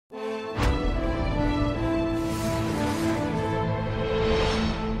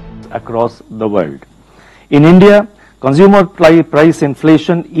across the world. In India, consumer price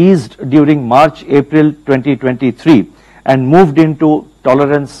inflation eased during March-April 2023 and moved into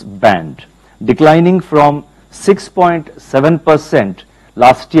tolerance band, declining from 6.7%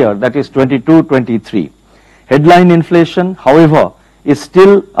 last year, that is 22-23. Headline inflation, however, is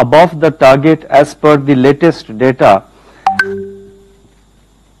still above the target as per the latest data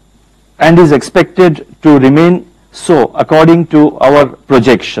and is expected to remain so according to our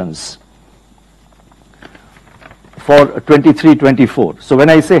projections for 23-24. So when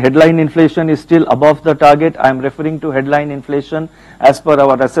I say headline inflation is still above the target, I am referring to headline inflation as per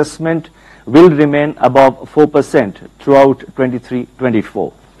our assessment will remain above 4% throughout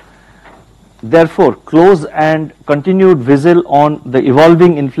 23-24. Therefore, close and continued vigil on the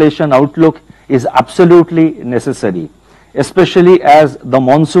evolving inflation outlook is absolutely necessary, especially as the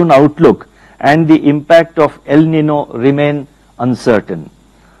monsoon outlook and the impact of El Nino remain uncertain.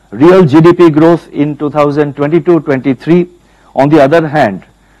 Real GDP growth in 2022-23, on the other hand,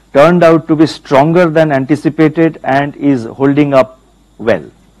 turned out to be stronger than anticipated and is holding up well.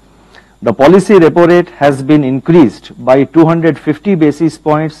 The policy repo rate has been increased by 250 basis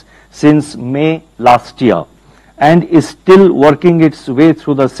points since May last year and is still working its way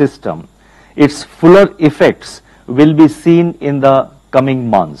through the system. Its fuller effects will be seen in the coming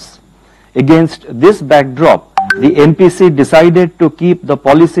months. Against this backdrop, the MPC decided to keep the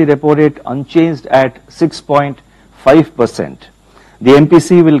policy repo rate unchanged at 6.5%. The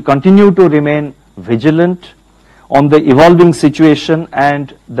MPC will continue to remain vigilant on the evolving situation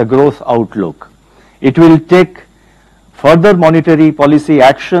and the growth outlook. It will take further monetary policy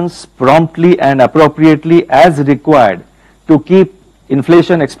actions promptly and appropriately as required to keep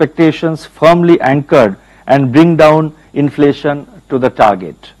inflation expectations firmly anchored and bring down inflation to the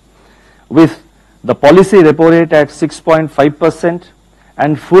target. With the policy repo rate at 6.5%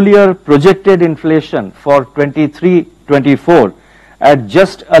 and full year projected inflation for 23-24 at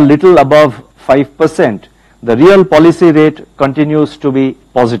just a little above 5%, the real policy rate continues to be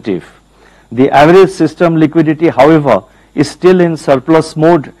positive. The average system liquidity, however, is still in surplus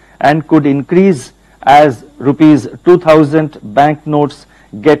mode and could increase as rupees 2,000 banknotes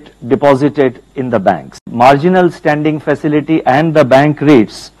get deposited in the banks. Marginal standing facility and the bank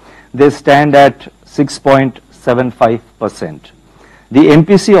rates, they stand at 6.75%. The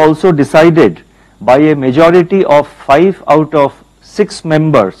MPC also decided by a majority of 5 out of 6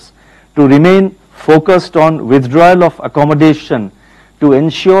 members to remain focused on withdrawal of accommodation to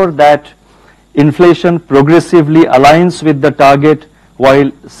ensure that inflation progressively aligns with the target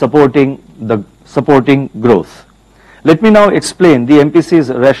while supporting growth. Let me now explain the MPC's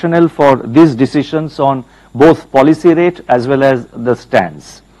rationale for these decisions on both policy rate as well as the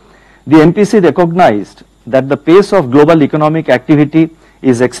stance. The MPC recognized that the pace of global economic activity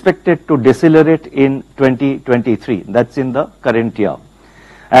is expected to decelerate in 2023, that's in the current year.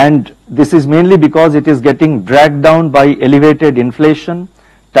 And this is mainly because it is getting dragged down by elevated inflation,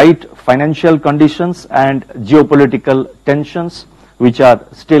 tight financial conditions and geopolitical tensions which are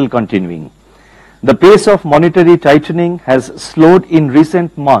still continuing. The pace of monetary tightening has slowed in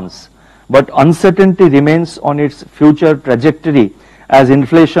recent months, but uncertainty remains on its future trajectory as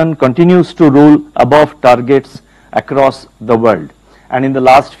inflation continues to rule above targets across the world. And in the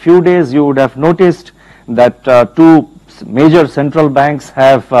last few days, you would have noticed that 2 major central banks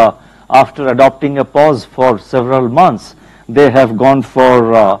have, after adopting a pause for several months, they have gone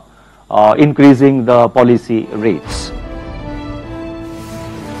for increasing the policy rates.